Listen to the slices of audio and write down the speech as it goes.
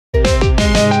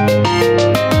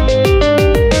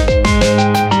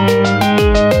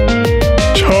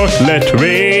Chocolate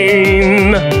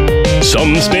rain.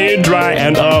 Some stay dry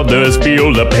and others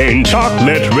feel the pain.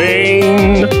 Chocolate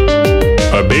rain.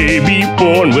 A baby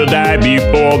born will die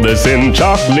before the sin.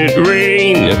 Chocolate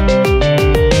rain.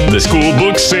 The school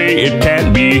books say it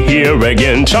can't be here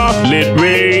again. Chocolate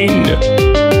rain.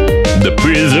 The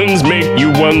prisons make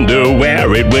you wonder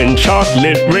where it went.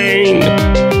 Chocolate rain.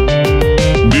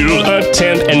 Build a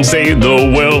tent and say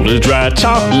the world is dry.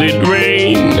 Chocolate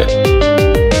rain.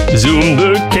 Zoom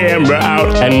the camera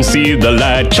out and see the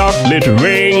light. Chocolate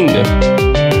rain.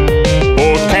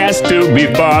 Forecast to be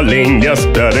falling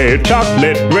yesterday.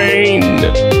 Chocolate rain.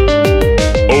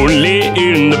 Only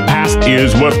in the past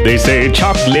is what they say.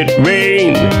 Chocolate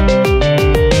rain.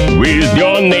 Raise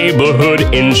your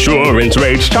neighborhood insurance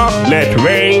rates. Chocolate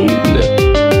rain.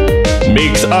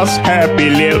 Makes us happy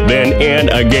living in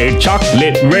a gay.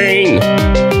 Chocolate rain.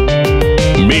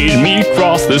 Made me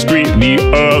cross the street the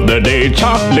other day.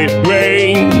 Chocolate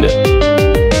rain.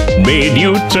 Made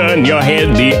you turn your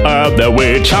head the other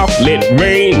way. Chocolate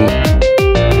rain.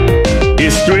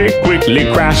 History quickly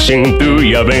crashing through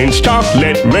your veins.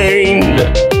 Chocolate rain.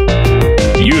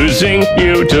 Using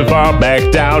you to fall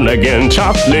back down again.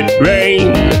 Chocolate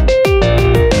rain.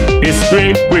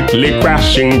 History quickly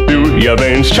crashing through your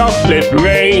veins. Chocolate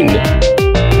rain.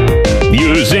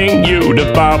 Using you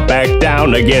to fall back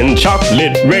down again.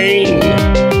 Chocolate rain.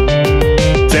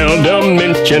 Seldom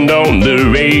mentioned on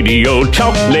the radio.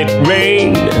 Chocolate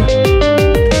rain.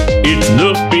 It's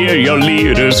the fear your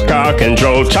leaders car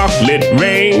control. Chocolate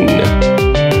rain.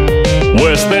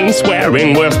 Worse than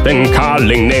swearing, worse than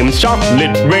calling names.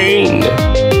 Chocolate rain.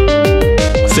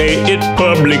 Say it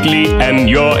publicly and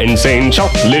you're insane.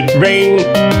 Chocolate rain.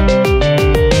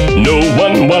 No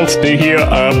one wants to hear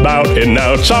about it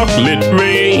now. Chocolate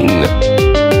rain.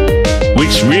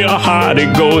 Which real hard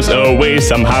it goes away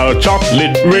somehow.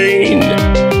 Chocolate rain.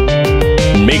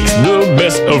 Makes the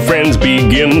best of friends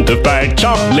begin to fight.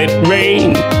 Chocolate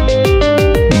rain.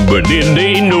 But did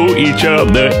they know each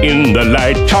other in the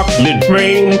light? Chocolate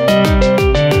rain.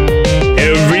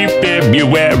 Every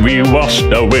February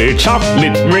washed away.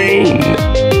 Chocolate rain.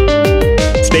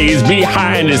 Stays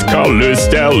behind as colors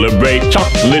celebrate.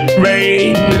 Chocolate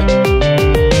rain.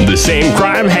 The same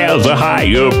crime has a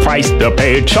higher price to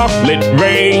pay. Chocolate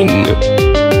rain.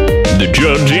 The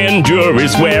judge and jury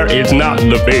swear it's not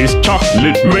the face.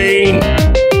 Chocolate rain.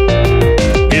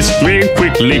 History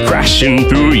quickly crashing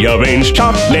through your veins.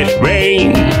 Chocolate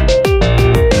rain.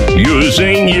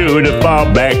 Using you to fall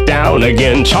back down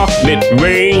again. Chocolate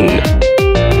rain.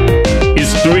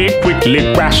 History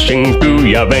quickly crashing through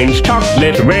your veins.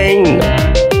 Chocolate rain.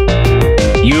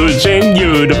 Using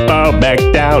you to fall back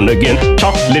down again.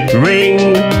 Chocolate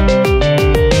rain.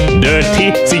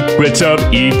 Dirty secrets of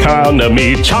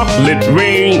economy. Chocolate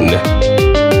rain.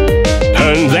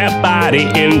 Turns that body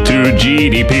into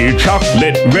GDP.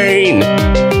 Chocolate rain.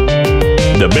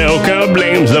 The bell curve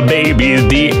blames the baby's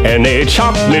DNA.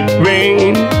 Chocolate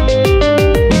rain.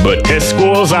 But test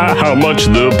scores are how much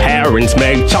the parents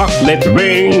make. Chocolate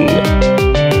rain.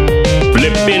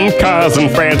 Flipping cars in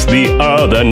France the other night.